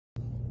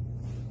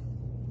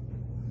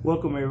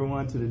Welcome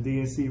everyone to the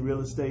D&C Real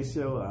Estate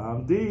Show.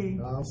 I'm D.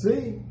 I'm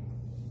C.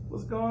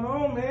 What's going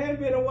on, man?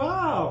 Been a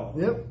while.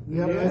 Yep.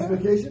 You have a nice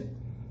vacation?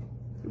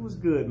 It was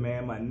good,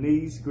 man. My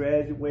niece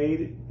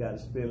graduated. Got to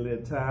spend a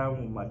little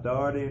time with my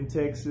daughter in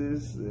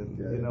Texas, and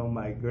okay. you know,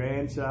 my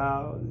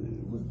grandchild.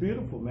 It was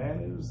beautiful, man.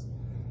 It was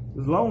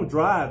a long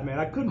drive, man.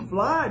 I couldn't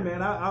fly,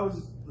 man.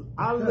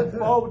 I looked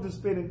forward to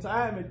spending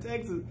time in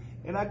Texas,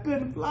 and I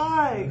couldn't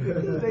fly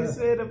because they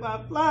said if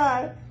I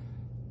fly,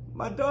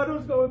 my daughter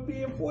was going to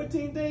be in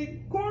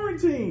 14-day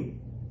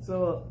quarantine.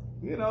 So,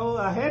 you know,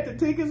 I had the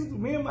tickets,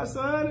 me and my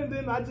son, and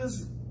then I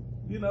just,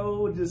 you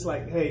know, just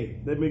like,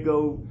 hey, let me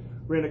go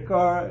rent a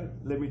car.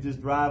 Let me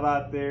just drive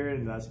out there.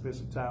 And I spent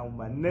some time with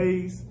my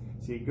niece.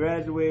 She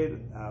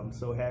graduated. I'm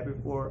so happy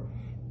for her.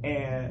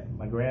 And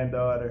my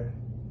granddaughter.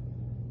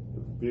 It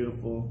was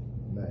beautiful.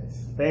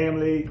 Nice.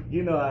 Family.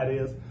 You know how it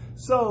is.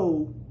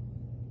 So,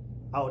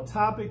 our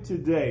topic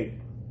today,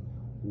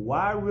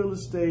 why real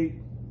estate?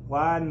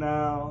 Why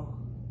now?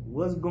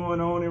 What's going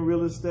on in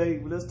real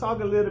estate? Let's talk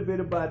a little bit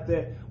about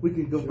that. We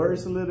can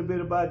converse a little bit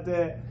about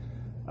that.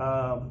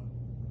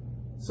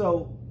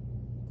 So,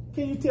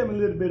 can you tell me a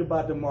little bit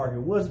about the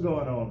market? What's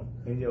going on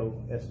in your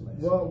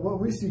estimation? Well, what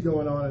we see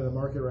going on in the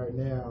market right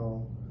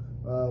now,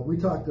 we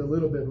talked a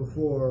little bit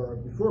before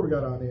we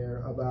got on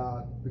air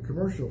about the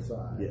commercial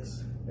side.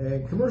 Yes.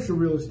 And commercial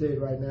real estate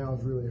right now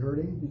is really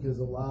hurting because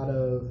a lot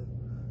of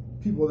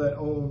people that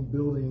own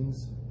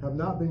buildings have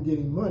not been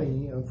getting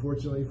money,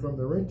 unfortunately, from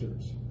the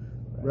renters.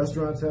 Right.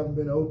 Restaurants haven't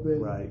been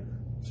open. Right.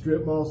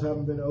 Strip malls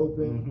haven't been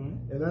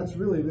open. And that's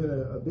really been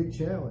a big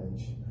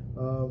challenge.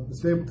 The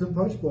Stapleton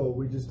Punch Bowl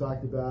we just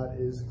talked about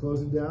is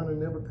closing down and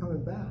never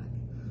coming back.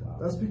 Wow.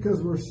 That's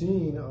because we're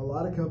seeing a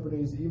lot of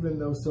companies, even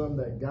though some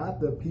that got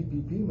the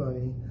PPP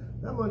money,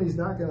 that money's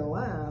not going to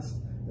last,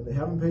 and they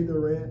haven't paid their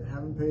rent,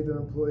 haven't paid their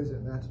employees,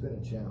 and that's been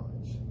a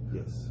challenge.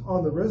 Yes.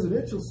 On the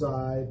residential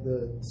side,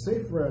 the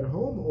safer at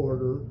home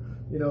order,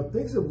 you know,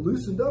 things have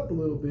loosened up a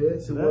little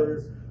bit, so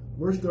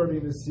we're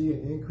starting to see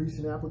an increase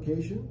in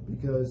application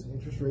because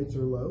interest rates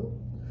are low.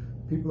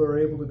 People are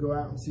able to go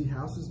out and see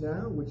houses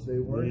now, which they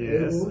weren't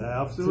able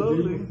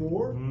to do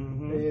before.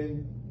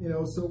 And, you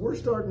know, so we're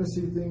starting to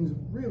see things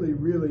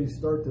really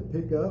start to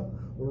pick up.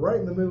 We're right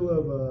in the middle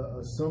of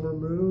a summer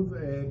move,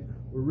 and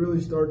we're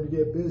really starting to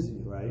get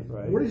busy. Right.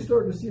 What are you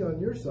starting to see on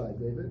your side,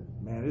 David?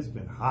 Man, it's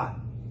been hot.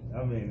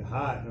 I mean,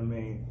 hot. I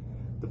mean,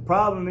 the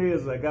problem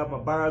is I got my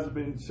buyers, have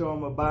been showing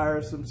my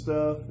buyers some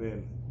stuff,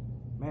 and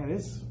man,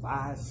 it's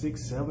 5,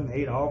 6, 7,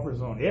 8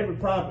 offers on every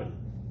property.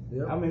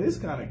 Yep. I mean, it's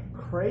kind of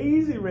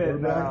crazy right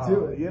now. Back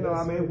to it. You know,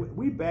 I mean,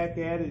 we back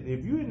at it.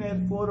 If you're in that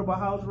affordable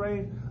house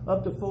range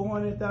up to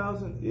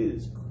 400,000, it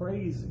is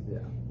crazy. Yeah.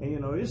 And you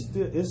know,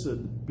 it's a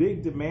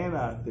big demand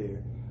out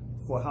there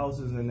for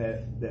houses in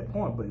that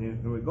point. But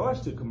in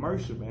regards to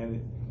commercial,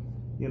 man,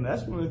 you know,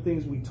 that's one of the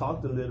things we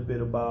talked a little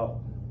bit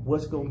about.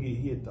 What's going to get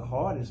hit the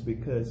hardest?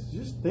 Because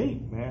just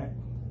think, man,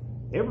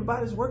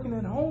 everybody's working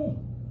at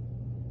home.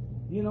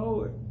 You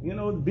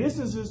know,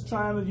 businesses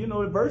trying to, you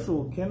know,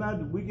 virtual.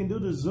 We can do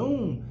the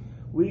Zoom,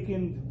 we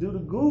can do the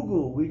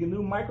Google, we can do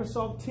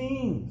Microsoft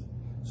Teams.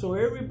 So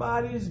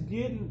everybody's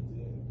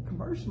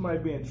commercial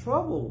might be in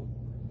trouble.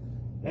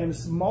 And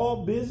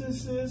small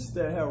businesses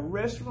that have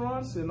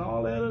restaurants and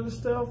all that other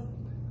stuff,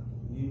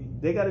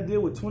 they got to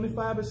deal with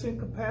 25%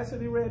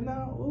 capacity right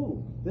now.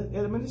 Ooh,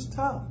 I mean, it's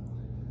tough.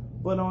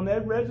 But on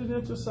that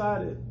residential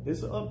side,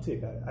 it's an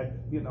uptick.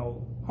 You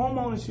know, home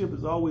ownership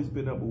has always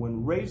been up, but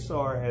when rates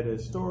are at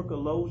historical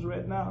lows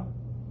right now,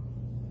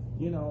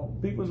 you know,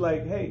 people's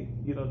like, hey,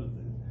 you know,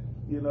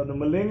 the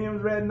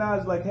millenniums right now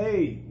is like,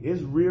 hey,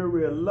 it's real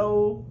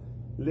low.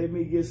 Let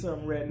me get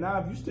something right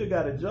now. If you still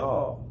got a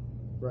job,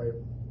 right,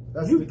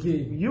 that's the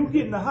key. You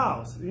get in the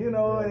house, you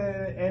know,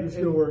 and you're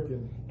still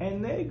working,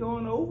 and they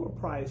going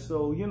overpriced.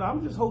 So you know,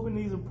 I'm just hoping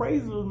these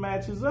appraisals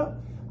matches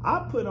up.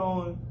 I put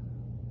on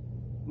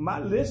my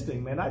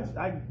listing, man. I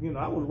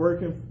was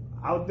working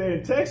out there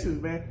in Texas,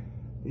 man.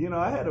 You know,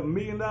 I had $1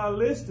 million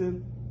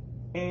listing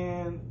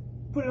and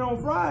put it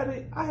on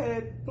Friday. I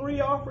had 3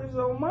 offers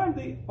on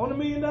Monday on $1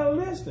 million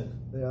listing.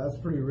 Yeah,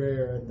 that's pretty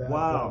rare at that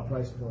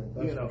price point.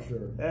 That's for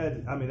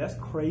sure. I mean, that's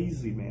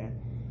crazy, man.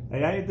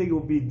 And I didn't think it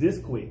would be this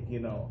quick, you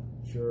know.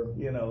 Sure.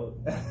 You know.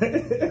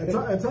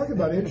 and talking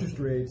about interest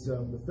rates,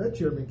 the Fed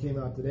chairman came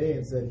out today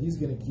and said he's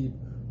going to keep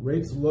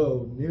rates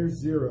low, near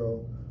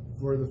zero,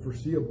 for the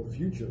foreseeable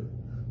future.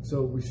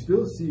 So we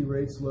still see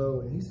rates low,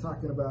 and he's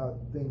talking about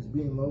things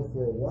being low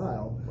for a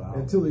while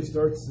until he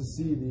starts to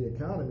see the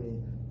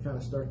economy kind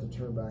of start to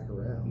turn back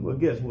around. Well,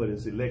 guess what?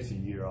 It's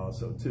election year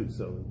also, too.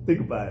 So think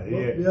about it.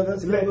 Well, yeah,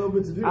 that's got a little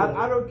bit to do with it.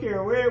 I don't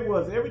care where it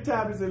was. Every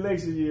time it's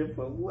election year,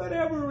 for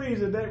whatever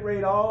reason, that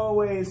rate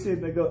always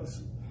tend to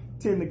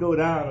go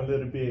down a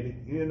little bit.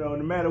 You know,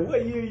 no matter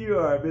what year you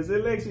are, if it's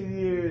election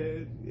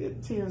year,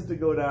 it tends to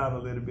go down a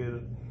little bit.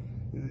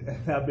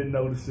 I've been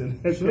noticing.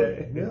 Sure.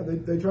 Yeah,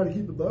 they try to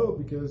keep it low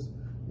because,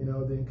 you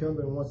know, the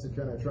incumbent wants to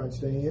kind of try and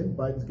stay in.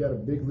 Biden's got a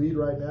big lead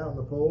right now in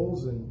the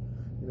polls, and,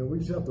 you know, we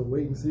just have to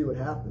wait and see what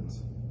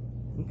happens.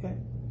 Okay.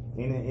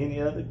 Any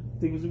other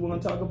things you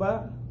want to talk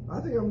about? I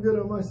think I'm good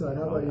on my side.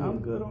 How about you? I'm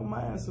good on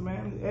mine, so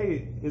man.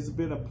 Hey, it's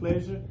been a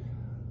pleasure.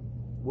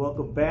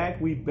 Welcome back.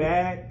 We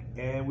back,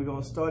 and we're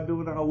gonna start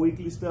doing our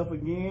weekly stuff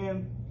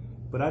again.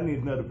 But I need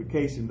a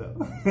notification though.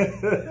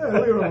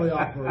 Yeah, we were only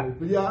off for a week,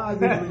 but yeah, I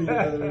think we need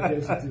another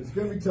vacation too. It's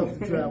gonna be tough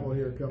to travel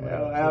here coming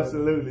up.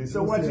 Absolutely.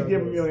 So why don't you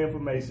give them your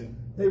information?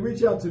 Hey,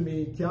 reach out to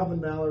me,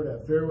 Calvin Mallard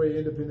at Fairway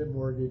Independent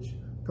Mortgage.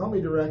 Call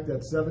me direct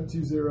at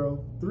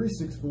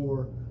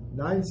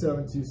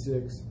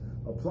 720-364-9726.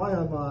 Apply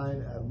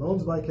online at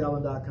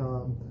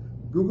loansbycalvin.com.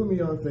 Google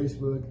me on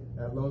Facebook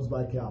at Loans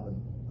by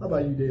Calvin. How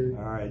about you, David?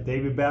 All right,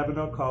 David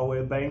Babineau,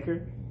 Caldwell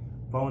Banker.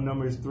 Phone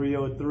number is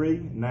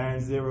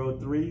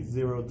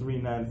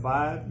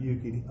 303-903-0395. You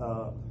can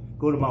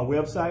go to my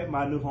website,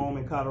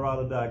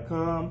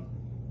 mynewhomeincolorado.com,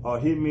 or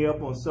hit me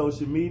up on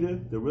social media,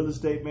 The Real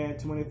Estate Man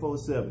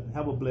 24/7.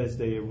 Have a blessed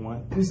day,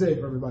 everyone. Be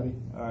safe, everybody.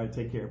 All right,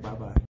 take care. Bye-bye.